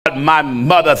my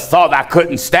mother thought I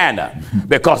couldn't stand her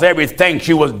because everything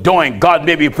she was doing, God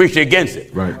made me preach against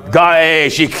it. Right.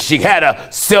 God, she had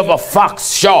a silver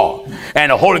fox shawl,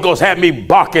 and the Holy Ghost had me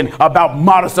barking about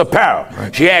modest apparel.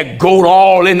 Right. She had gold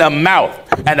all in her mouth,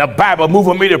 and the Bible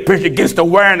moving me to preach against the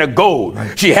wearing of gold.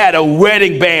 Right. She had a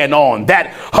wedding band on that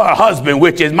her husband,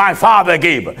 which is my father,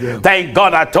 gave her. Yeah. Thank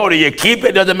God I told her, you keep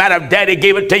it. Doesn't matter if daddy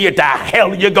gave it to you, to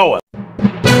hell you going.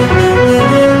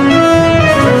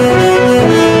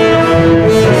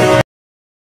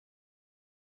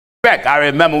 I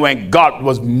remember when God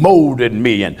was molding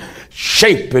me and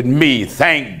shaping me,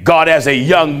 thank God, as a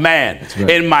young man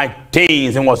in my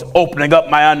teens, and was opening up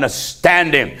my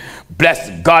understanding. Bless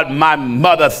God, my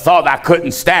mother thought I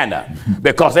couldn't stand her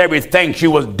because everything she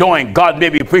was doing, God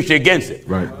made me preach against it.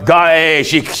 Right. God,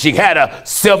 she had a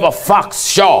silver fox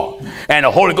shawl, and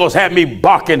the Holy Ghost had me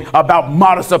barking about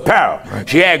modest apparel. Right.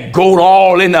 She had gold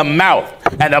all in her mouth,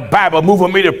 and the Bible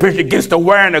moving me to preach against the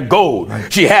wearing of gold.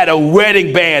 Right. She had a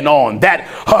wedding band on that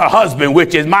her husband,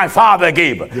 which is my father,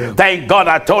 gave her. Yeah. Thank God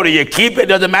I told her, you keep it.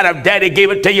 Doesn't matter if daddy gave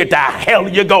it to you, to hell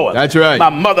you going. That's right. My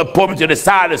mother pulled me to the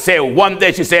side and said, one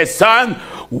day she said, son,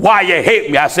 why you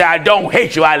hate me? I said, I don't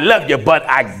hate you, I love you, but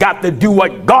I got to do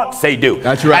what God say do.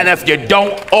 That's right. And if you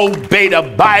don't obey the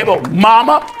Bible,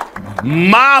 mama,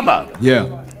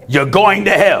 Yeah. you're going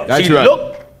to hell. That's She right.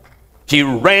 looked, she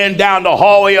ran down the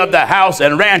hallway of the house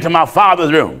and ran to my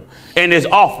father's room in his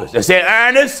office and said,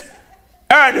 Ernest,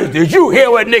 did you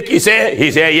hear what Nicky said?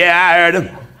 He said, yeah, I heard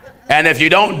him. And if you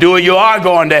don't do it, you are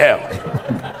going to hell.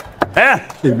 Huh?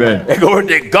 Amen. Glory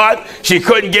to God. She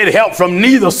couldn't get help from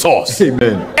neither source.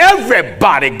 Amen.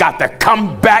 Everybody got to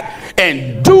come back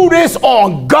and do this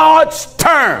on God's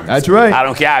terms. That's right. I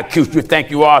don't care how cute you think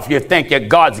you are. If you think you're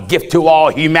God's gift to all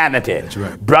humanity. That's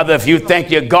right. Brother, if you think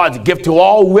you're God's gift to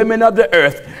all women of the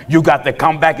earth, you got to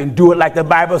come back and do it like the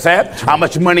Bible said. Right. How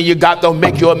much money you got don't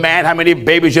make you a man. How many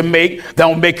babies you make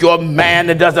don't make you a man.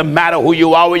 It doesn't matter who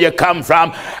you are, where you come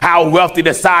from, how wealthy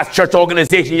the size church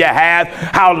organization you have,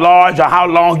 how large or how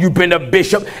long you've been a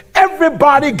bishop.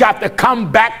 Everybody got to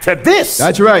come back to this.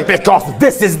 That's right. Because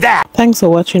this is that. Thanks for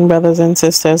watching, brothers and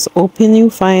sisters. Hoping you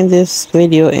find this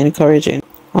video encouraging.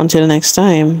 Until next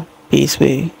time, peace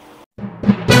be.